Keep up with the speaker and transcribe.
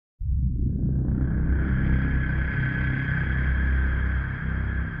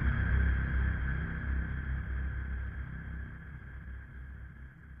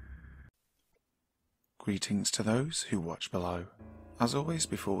Greetings to those who watch below. As always,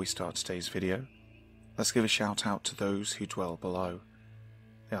 before we start today's video, let's give a shout out to those who dwell below.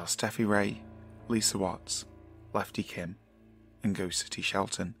 They are Steffi Ray, Lisa Watts, Lefty Kim, and Ghost City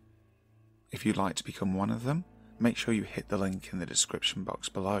Shelton. If you'd like to become one of them, make sure you hit the link in the description box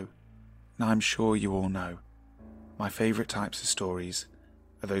below. Now I'm sure you all know, my favourite types of stories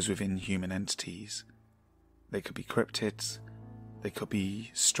are those with inhuman entities. They could be cryptids, they could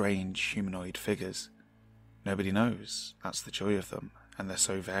be strange humanoid figures. Nobody knows, that's the joy of them, and they're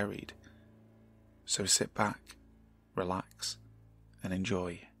so varied. So sit back, relax, and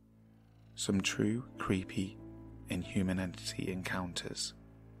enjoy some true, creepy, inhuman entity encounters.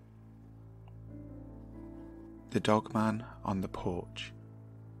 The Dogman on the Porch,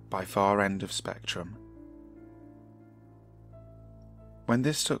 by Far End of Spectrum. When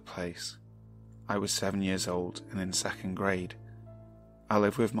this took place, I was 7 years old and in second grade. I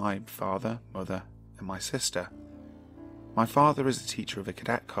lived with my father, mother, and my sister. My father is a teacher of a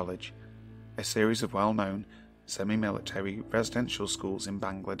cadet college, a series of well-known semi-military residential schools in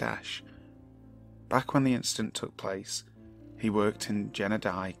Bangladesh. Back when the incident took place, he worked in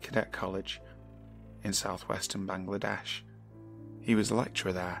Jenadai Cadet College in southwestern Bangladesh. He was a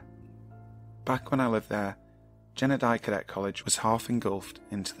lecturer there. Back when I lived there, Jenadai Cadet College was half engulfed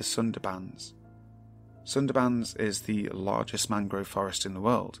into the Sundarbans. Sundarbans is the largest mangrove forest in the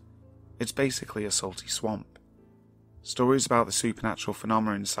world. It's basically a salty swamp. Stories about the supernatural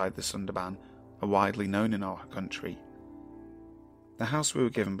phenomena inside the Sundarban are widely known in our country. The house we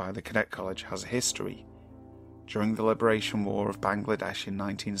were given by the Cadet College has a history. During the Liberation War of Bangladesh in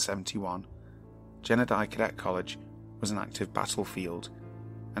 1971, Jenadai Cadet College was an active battlefield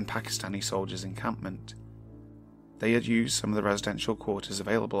and Pakistani soldiers' encampment. They had used some of the residential quarters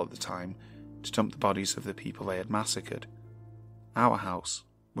available at the time to dump the bodies of the people they had massacred. Our house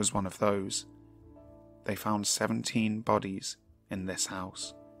was one of those. They found 17 bodies in this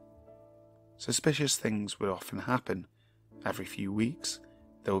house. Suspicious things would often happen. Every few weeks,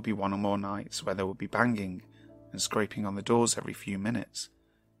 there would be one or more nights where there would be banging and scraping on the doors every few minutes.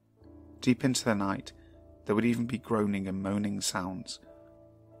 Deep into the night, there would even be groaning and moaning sounds.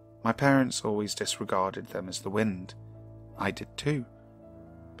 My parents always disregarded them as the wind. I did too.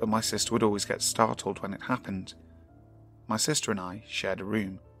 But my sister would always get startled when it happened. My sister and I shared a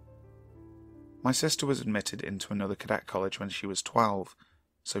room. My sister was admitted into another cadet college when she was 12,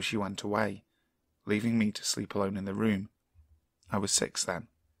 so she went away, leaving me to sleep alone in the room. I was 6 then.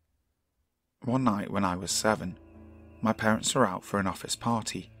 One night when I was 7, my parents were out for an office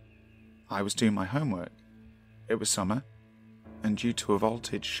party. I was doing my homework. It was summer, and due to a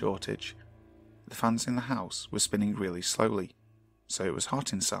voltage shortage, the fans in the house were spinning really slowly, so it was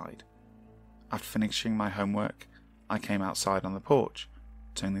hot inside. After finishing my homework, I came outside on the porch,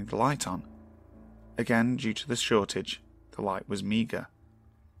 turning the light on. Again, due to the shortage, the light was meagre.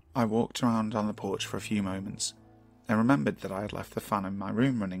 I walked around on the porch for a few moments, and remembered that I had left the fan in my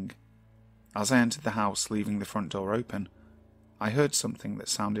room running. As I entered the house, leaving the front door open, I heard something that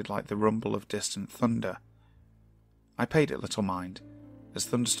sounded like the rumble of distant thunder. I paid it little mind, as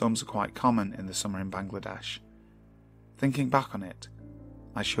thunderstorms are quite common in the summer in Bangladesh. Thinking back on it,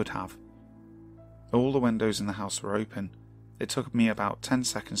 I should have. All the windows in the house were open. It took me about 10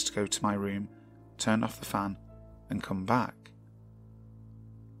 seconds to go to my room, turn off the fan, and come back.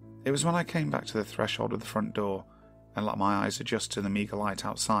 It was when I came back to the threshold of the front door and let my eyes adjust to the meagre light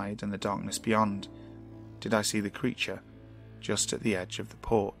outside and the darkness beyond, did I see the creature just at the edge of the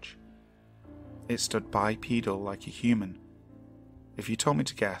porch. It stood bipedal like a human. If you told me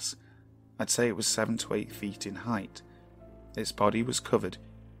to guess, I'd say it was 7 to 8 feet in height. Its body was covered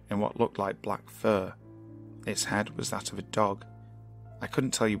in what looked like black fur. Its head was that of a dog. I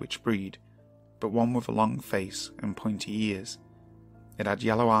couldn't tell you which breed, but one with a long face and pointy ears. It had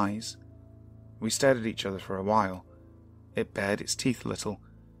yellow eyes. We stared at each other for a while. It bared its teeth a little,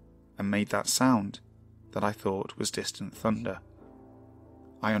 and made that sound that I thought was distant thunder.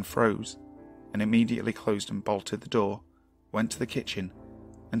 I unfroze, and immediately closed and bolted the door, went to the kitchen,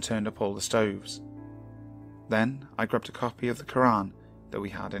 and turned up all the stoves. Then I grabbed a copy of the Quran that we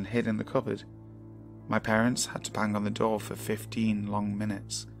had and hid in the cupboard. My parents had to bang on the door for 15 long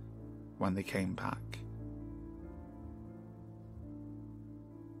minutes when they came back.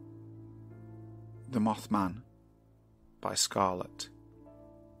 The Mothman, by Scarlett.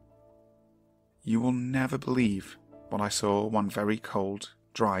 You will never believe what I saw one very cold,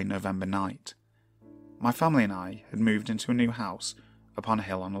 dry November night. My family and I had moved into a new house upon a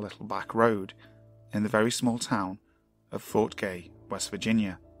hill on a little back road in the very small town of Fort Gay, West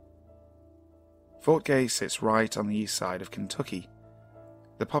Virginia. Fort Gay sits right on the east side of Kentucky.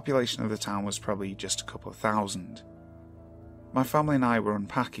 The population of the town was probably just a couple of thousand. My family and I were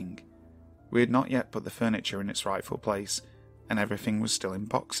unpacking. We had not yet put the furniture in its rightful place, and everything was still in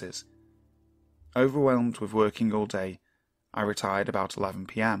boxes. Overwhelmed with working all day, I retired about 11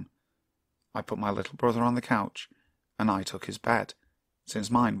 p.m. I put my little brother on the couch, and I took his bed,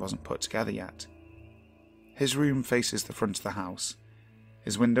 since mine wasn't put together yet. His room faces the front of the house.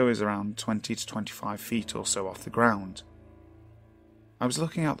 His window is around 20 to 25 feet or so off the ground. I was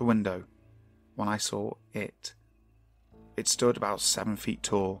looking out the window when I saw it. It stood about 7 feet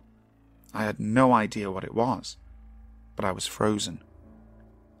tall. I had no idea what it was, but I was frozen.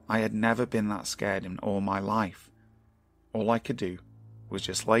 I had never been that scared in all my life. All I could do was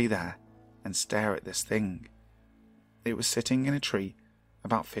just lay there and stare at this thing. It was sitting in a tree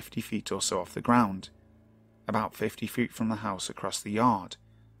about 50 feet or so off the ground, about 50 feet from the house across the yard.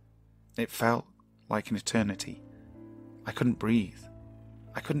 It felt like an eternity. I couldn't breathe.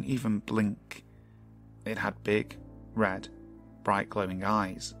 I couldn't even blink. It had big, red, bright glowing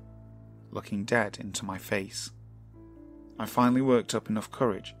eyes, looking dead into my face. I finally worked up enough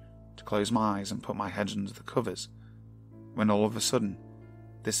courage to close my eyes and put my head under the covers, when all of a sudden,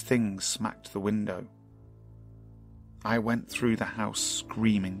 this thing smacked the window. I went through the house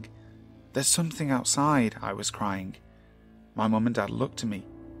screaming. "There's something outside," I was crying. My mum and dad looked at me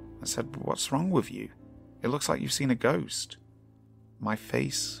and said, "What's wrong with you? It looks like you've seen a ghost." My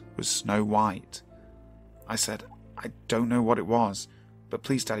face was snow white. I said, "I don't know what it was, but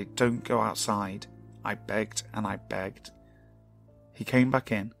please, Daddy, don't go outside." I begged and I begged. He came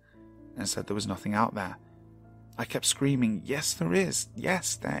back in and said there was nothing out there. I kept screaming, "Yes, there is.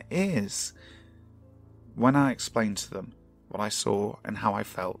 Yes, there is." When I explained to them what I saw and how I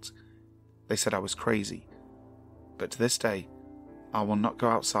felt, they said I was crazy. But to this day, I will not go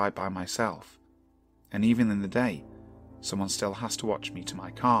outside by myself. And even in the day, someone still has to watch me to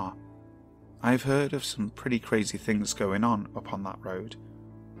my car. I've heard of some pretty crazy things going on up on that road,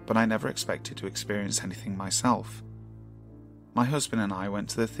 but I never expected to experience anything myself. My husband and I went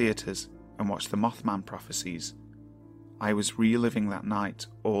to the theatres and watched the Mothman prophecies. I was reliving that night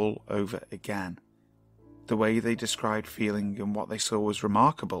all over again. The way they described feeling and what they saw was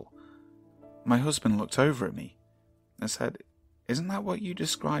remarkable. My husband looked over at me and said, "Isn't that what you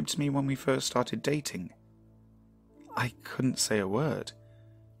described to me when we first started dating?" I couldn't say a word.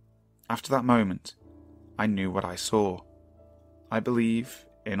 After that moment, I knew what I saw. I believe,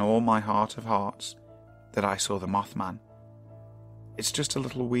 in all my heart of hearts, that I saw the Mothman. It's just a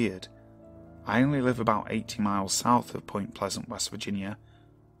little weird. I only live about 80 miles south of Point Pleasant, West Virginia,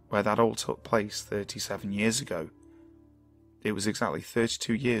 where that all took place 37 years ago. It was exactly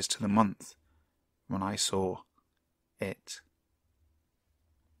 32 years to the month when I saw it.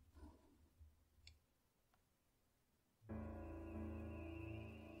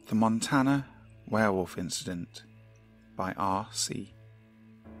 The Montana Werewolf Incident by R.C.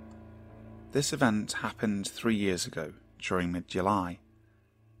 This event happened 3 years ago, during mid-July.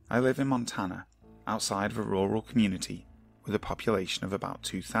 I live in Montana, outside of a rural community with a population of about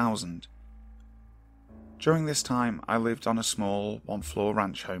 2,000. During this time, I lived on a small one-floor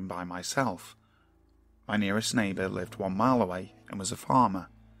ranch home by myself. My nearest neighbour lived 1 mile away and was a farmer.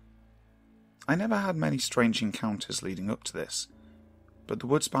 I never had many strange encounters leading up to this, but the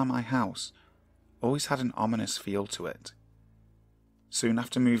woods by my house always had an ominous feel to it. Soon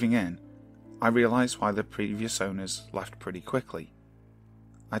after moving in, I realised why the previous owners left pretty quickly.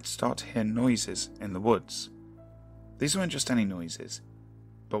 I'd start to hear noises in the woods. These weren't just any noises,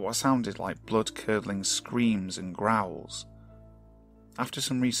 but what sounded like blood-curdling screams and growls. After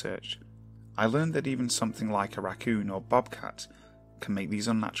some research, I learned that even something like a raccoon or bobcat can make these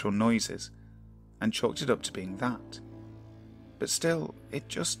unnatural noises, and chalked it up to being that. But still, it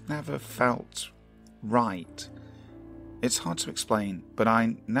just never felt right. It's hard to explain, but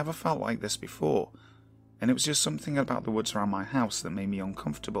I never felt like this before, and it was just something about the woods around my house that made me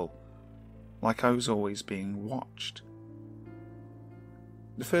uncomfortable, like I was always being watched.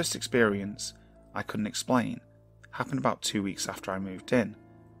 The first experience I couldn't explain happened about 2 weeks after I moved in.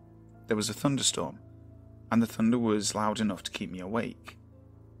 There was a thunderstorm, and the thunder was loud enough to keep me awake.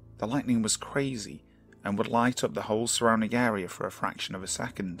 The lightning was crazy and would light up the whole surrounding area for a fraction of a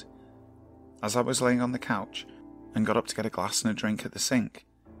second. As I was laying on the couch and got up to get a glass and a drink at the sink,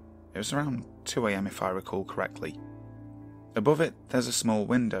 it was around 2 a.m. if I recall correctly. Above it, there's a small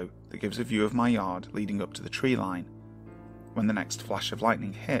window that gives a view of my yard leading up to the tree line. When the next flash of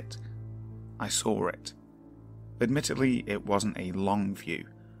lightning hit, I saw it. Admittedly, it wasn't a long view,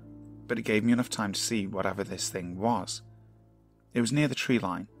 but it gave me enough time to see whatever this thing was. It was near the tree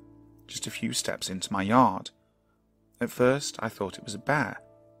line, just a few steps into my yard. At first, I thought it was a bear,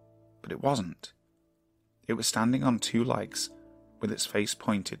 but it wasn't. It was standing on two legs, with its face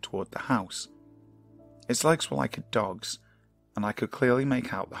pointed toward the house. Its legs were like a dog's, and I could clearly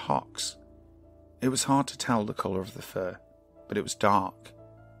make out the hocks. It was hard to tell the colour of the fur, but it was dark.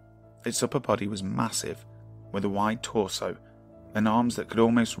 Its upper body was massive, with a wide torso and arms that could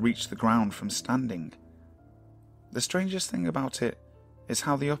almost reach the ground from standing. The strangest thing about it is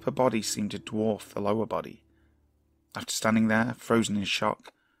how the upper body seemed to dwarf the lower body. After standing there, frozen in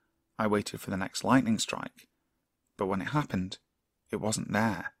shock, I waited for the next lightning strike, but when it happened, it wasn't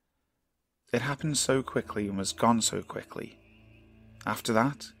there. It happened so quickly and was gone so quickly. After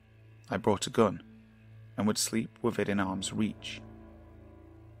that, I brought a gun and would sleep with it in arm's reach.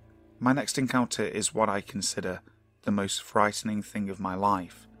 My next encounter is what I consider the most frightening thing of my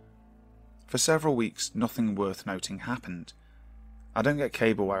life. For several weeks, nothing worth noting happened. I don't get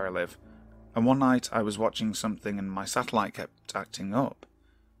cable where I live, and one night I was watching something and my satellite kept acting up.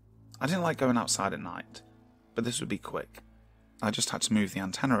 I didn't like going outside at night, but this would be quick. I just had to move the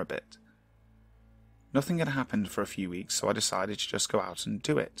antenna a bit. Nothing had happened for a few weeks, so I decided to just go out and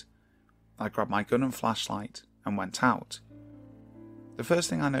do it. I grabbed my gun and flashlight and went out. The first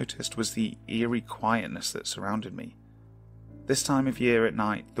thing I noticed was the eerie quietness that surrounded me. This time of year at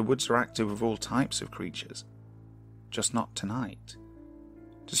night, the woods are active with all types of creatures, just not tonight.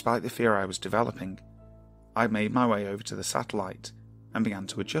 Despite the fear I was developing, I made my way over to the satellite and began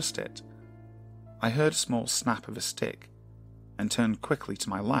to adjust it. I heard a small snap of a stick and turned quickly to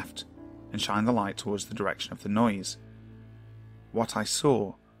my left and shined the light towards the direction of the noise. What I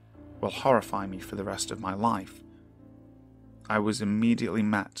saw will horrify me for the rest of my life. I was immediately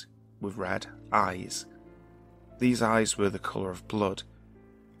met with red eyes. These eyes were the colour of blood,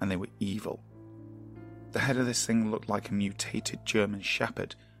 and they were evil. The head of this thing looked like a mutated German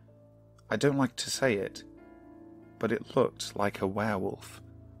shepherd. I don't like to say it, but it looked like a werewolf.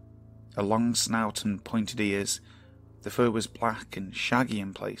 A long snout and pointed ears, the fur was black and shaggy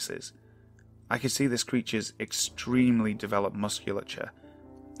in places. I could see this creature's extremely developed musculature,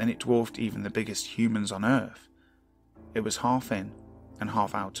 and it dwarfed even the biggest humans on Earth. It was half in and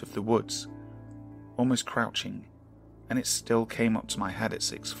half out of the woods, almost crouching, and it still came up to my head at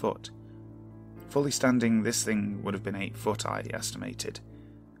 6 foot. Fully standing, this thing would have been 8 foot, I estimated.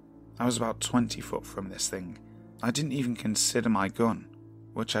 I was about 20 foot from this thing. I didn't even consider my gun,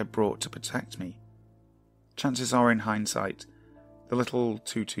 which I brought to protect me. Chances are, in hindsight, the little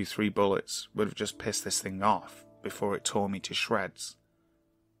 .223 bullets would have just pissed this thing off before it tore me to shreds.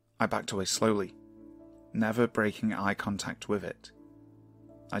 I backed away slowly, never breaking eye contact with it.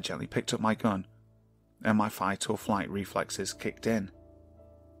 I gently picked up my gun, and my fight or flight reflexes kicked in.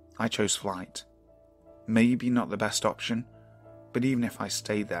 I chose flight. Maybe not the best option, but even if I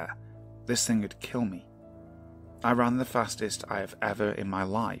stayed there, this thing would kill me. I ran the fastest I have ever in my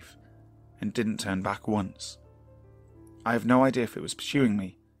life, and didn't turn back once. I have no idea if it was pursuing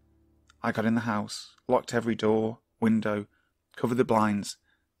me. I got in the house, locked every door, window, covered the blinds,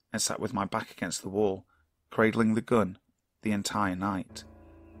 and sat with my back against the wall, cradling the gun the entire night.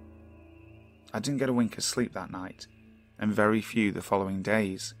 I didn't get a wink of sleep that night, and very few the following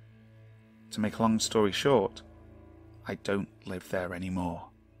days. To make a long story short, I don't live there anymore.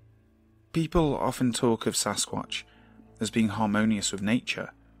 People often talk of Sasquatch as being harmonious with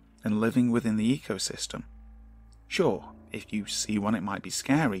nature and living within the ecosystem. Sure, if you see one it might be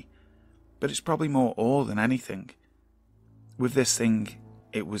scary, but it's probably more awe than anything. With this thing,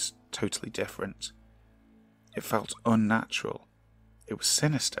 it was totally different. It felt unnatural. It was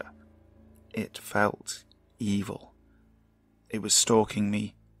sinister. It felt evil. It was stalking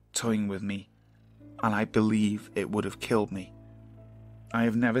me, toying with me, and I believe it would have killed me. I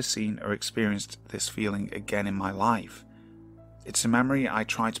have never seen or experienced this feeling again in my life. It's a memory I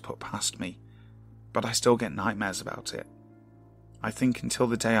try to put past me, but I still get nightmares about it. I think until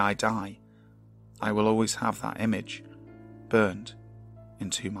the day I die, I will always have that image burned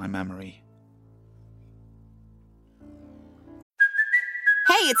into my memory.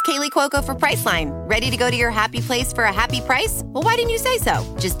 Hey, it's Kaylee Cuoco for Priceline. Ready to go to your happy place for a happy price? Well, why didn't you say so?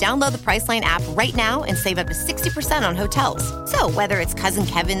 Just download the Priceline app right now and save up to 60% on hotels. So whether it's Cousin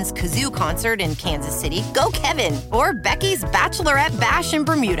Kevin's Kazoo Concert in Kansas City, go Kevin, or Becky's Bachelorette Bash in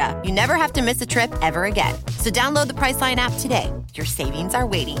Bermuda, you never have to miss a trip ever again. So download the Priceline app today. Your savings are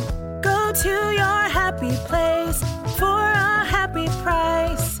waiting. Go to your happy place for a happy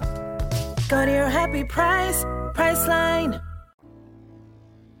price. Go to your happy price, Priceline.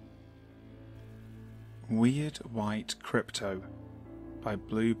 Weird White Crypto by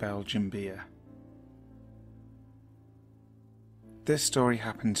Blue Belgian Beer. This story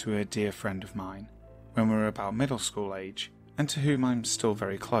happened to a dear friend of mine when we were about middle school age and to whom I'm still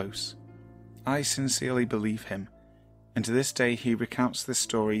very close. I sincerely believe him, and to this day he recounts this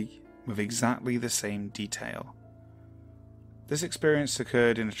story with exactly the same detail. This experience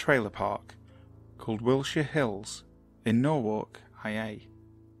occurred in a trailer park called Wilshire Hills in Norwalk, IA.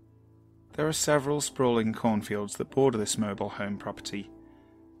 There are several sprawling cornfields that border this mobile home property.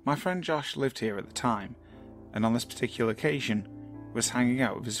 My friend Josh lived here at the time, and on this particular occasion was hanging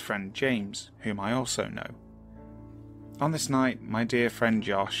out with his friend James, whom I also know. On this night, my dear friend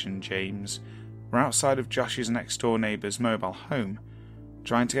Josh and James were outside of Josh's next door neighbour's mobile home,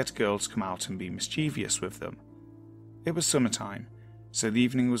 trying to get a girl to come out and be mischievous with them. It was summertime, so the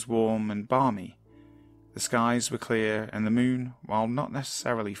evening was warm and balmy. The skies were clear, and the moon, while not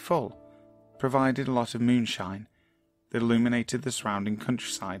necessarily full, provided a lot of moonshine that illuminated the surrounding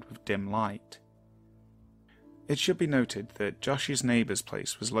countryside with dim light. It should be noted that Josh's neighbour's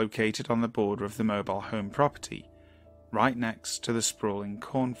place was located on the border of the mobile home property, right next to the sprawling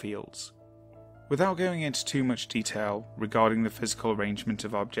cornfields. Without going into too much detail regarding the physical arrangement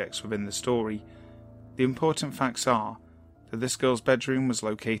of objects within the story, the important facts are that this girl's bedroom was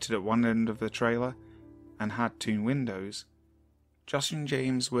located at one end of the trailer and had 2 windows. Josh and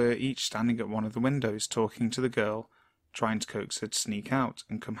James were each standing at one of the windows talking to the girl, trying to coax her to sneak out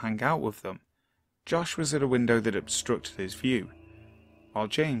and come hang out with them. Josh was at a window that obstructed his view, while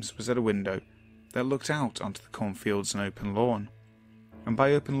James was at a window that looked out onto the cornfields and open lawn. And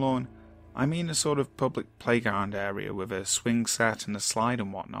by open lawn, I mean a sort of public playground area with a swing set and a slide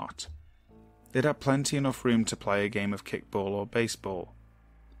and whatnot. It had plenty enough room to play a game of kickball or baseball.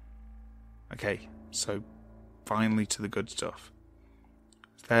 Okay, so finally to the good stuff.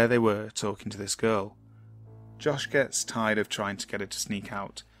 There they were, talking to this girl. Josh gets tired of trying to get her to sneak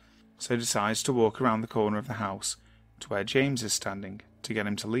out, so decides to walk around the corner of the house to where James is standing to get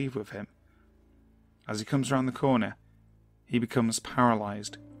him to leave with him. As he comes around the corner, he becomes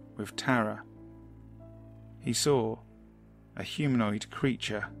paralysed with terror. He saw a humanoid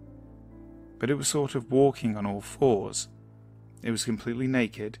creature, but it was sort of walking on all fours. It was completely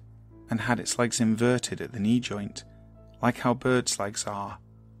naked and had its legs inverted at the knee joint, like how birds' legs are.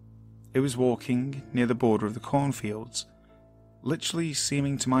 It was walking near the border of the cornfields, literally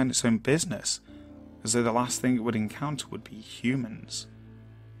seeming to mind its own business, as though the last thing it would encounter would be humans.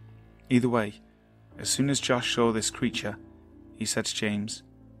 Either way, as soon as Josh saw this creature, he said to James,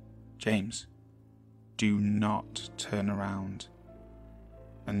 "James, do not turn around."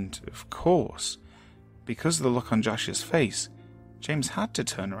 And of course, because of the look on Josh's face, James had to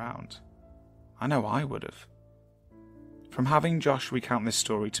turn around. I know I would have. From having Josh recount this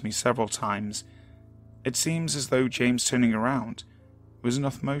story to me several times, it seems as though James turning around was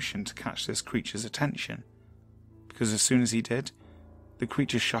enough motion to catch this creature's attention, because as soon as he did, the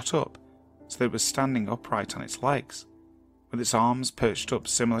creature shot up so that it was standing upright on its legs, with its arms perched up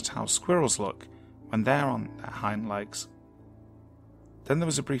similar to how squirrels look when they're on their hind legs. Then there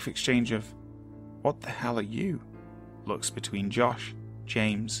was a brief exchange of, "What the hell are you?" looks between Josh,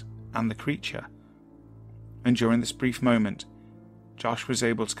 James, and the creature. And during this brief moment, Josh was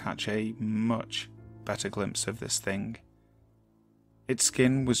able to catch a much better glimpse of this thing. Its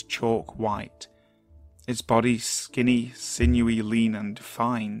skin was chalk white, its body skinny, sinewy, lean, and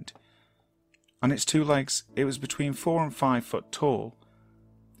defined. On its 2 legs, it was between 4 and 5 foot tall.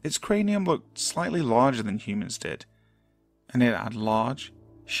 Its cranium looked slightly larger than humans did, and it had large,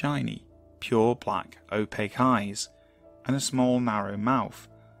 shiny, pure black, opaque eyes, and a small, narrow mouth,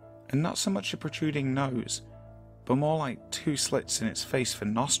 and not so much a protruding nose, but more like 2 slits in its face for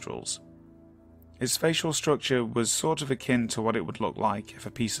nostrils. Its facial structure was sort of akin to what it would look like if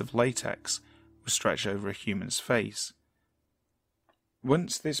a piece of latex was stretched over a human's face.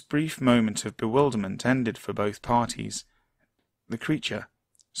 Once this brief moment of bewilderment ended for both parties, the creature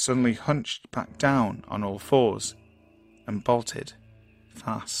suddenly hunched back down on all fours and bolted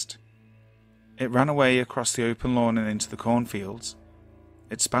fast. It ran away across the open lawn and into the cornfields.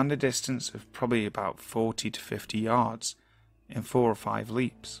 It spanned a distance of probably about 40 to 50 yards in 4 or 5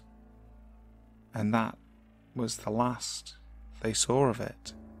 leaps. And that was the last they saw of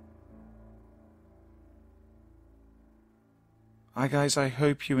it. Hi guys, I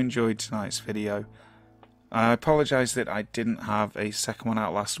hope you enjoyed tonight's video. I apologise that I didn't have a second one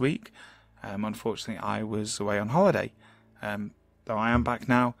out last week. Unfortunately, I was away on holiday. Though I am back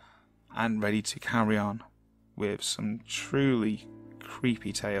now and ready to carry on with some truly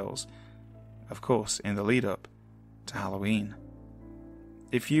creepy tales, of course, in the lead up to Halloween.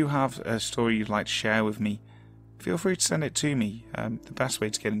 If you have a story you'd like to share with me, feel free to send it to me. The best way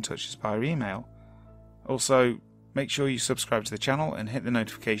to get in touch is via email. Also, make sure you subscribe to the channel and hit the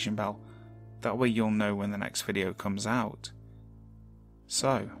notification bell. That way you'll know when the next video comes out.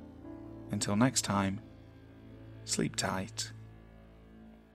 So, until next time, sleep tight.